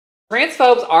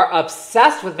Transphobes are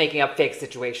obsessed with making up fake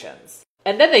situations,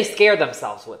 and then they scare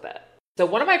themselves with it. So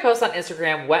one of my posts on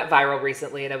Instagram went viral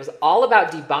recently, and it was all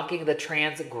about debunking the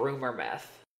trans groomer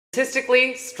myth.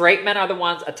 Statistically, straight men are the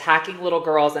ones attacking little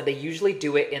girls, and they usually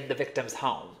do it in the victim's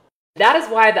home. That is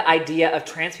why the idea of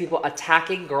trans people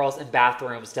attacking girls in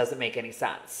bathrooms doesn't make any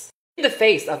sense. In the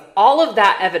face of all of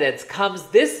that evidence comes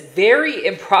this very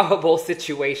improbable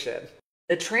situation.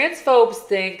 The transphobes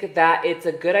think that it's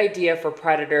a good idea for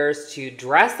predators to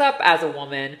dress up as a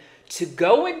woman, to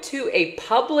go into a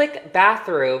public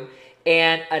bathroom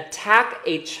and attack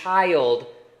a child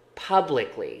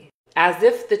publicly, as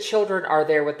if the children are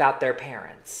there without their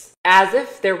parents, as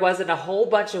if there wasn't a whole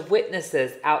bunch of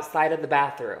witnesses outside of the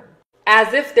bathroom,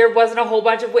 as if there wasn't a whole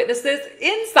bunch of witnesses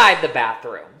inside the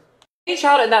bathroom. Any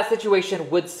child in that situation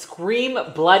would scream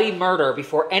bloody murder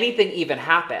before anything even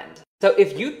happened. So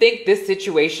if you think this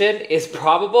situation is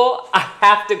probable, I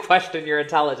have to question your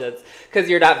intelligence because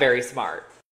you're not very smart.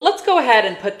 Let's go ahead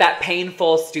and put that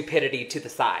painful stupidity to the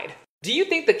side. Do you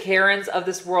think the Karens of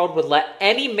this world would let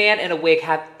any man in a wig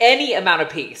have any amount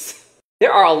of peace?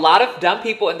 There are a lot of dumb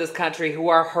people in this country who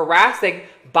are harassing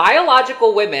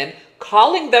biological women,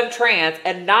 calling them trans,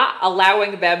 and not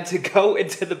allowing them to go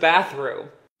into the bathroom.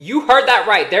 You heard that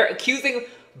right. They're accusing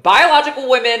biological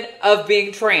women of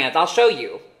being trans. I'll show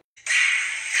you.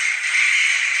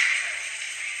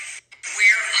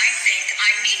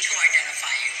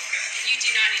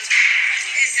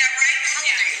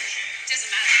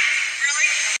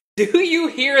 Do you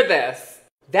hear this?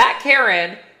 That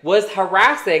Karen was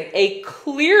harassing a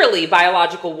clearly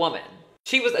biological woman.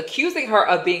 She was accusing her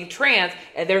of being trans,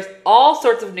 and there's all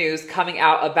sorts of news coming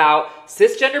out about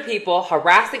cisgender people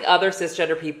harassing other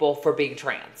cisgender people for being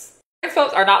trans. Trans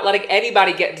folks are not letting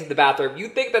anybody get into the bathroom. You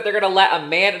think that they're gonna let a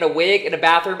man in a wig in a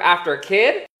bathroom after a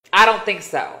kid? I don't think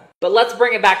so. But let's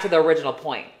bring it back to the original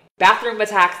point. Bathroom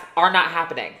attacks are not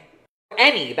happening.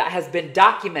 Any that has been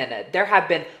documented, there have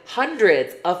been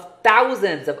hundreds of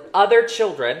thousands of other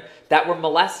children that were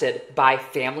molested by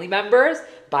family members,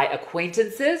 by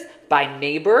acquaintances, by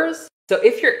neighbors. So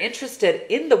if you're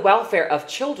interested in the welfare of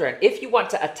children, if you want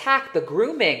to attack the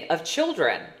grooming of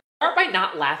children, start by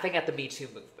not laughing at the Me Too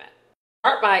movement.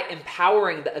 Start by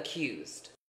empowering the accused.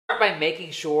 Start by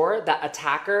making sure that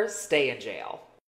attackers stay in jail.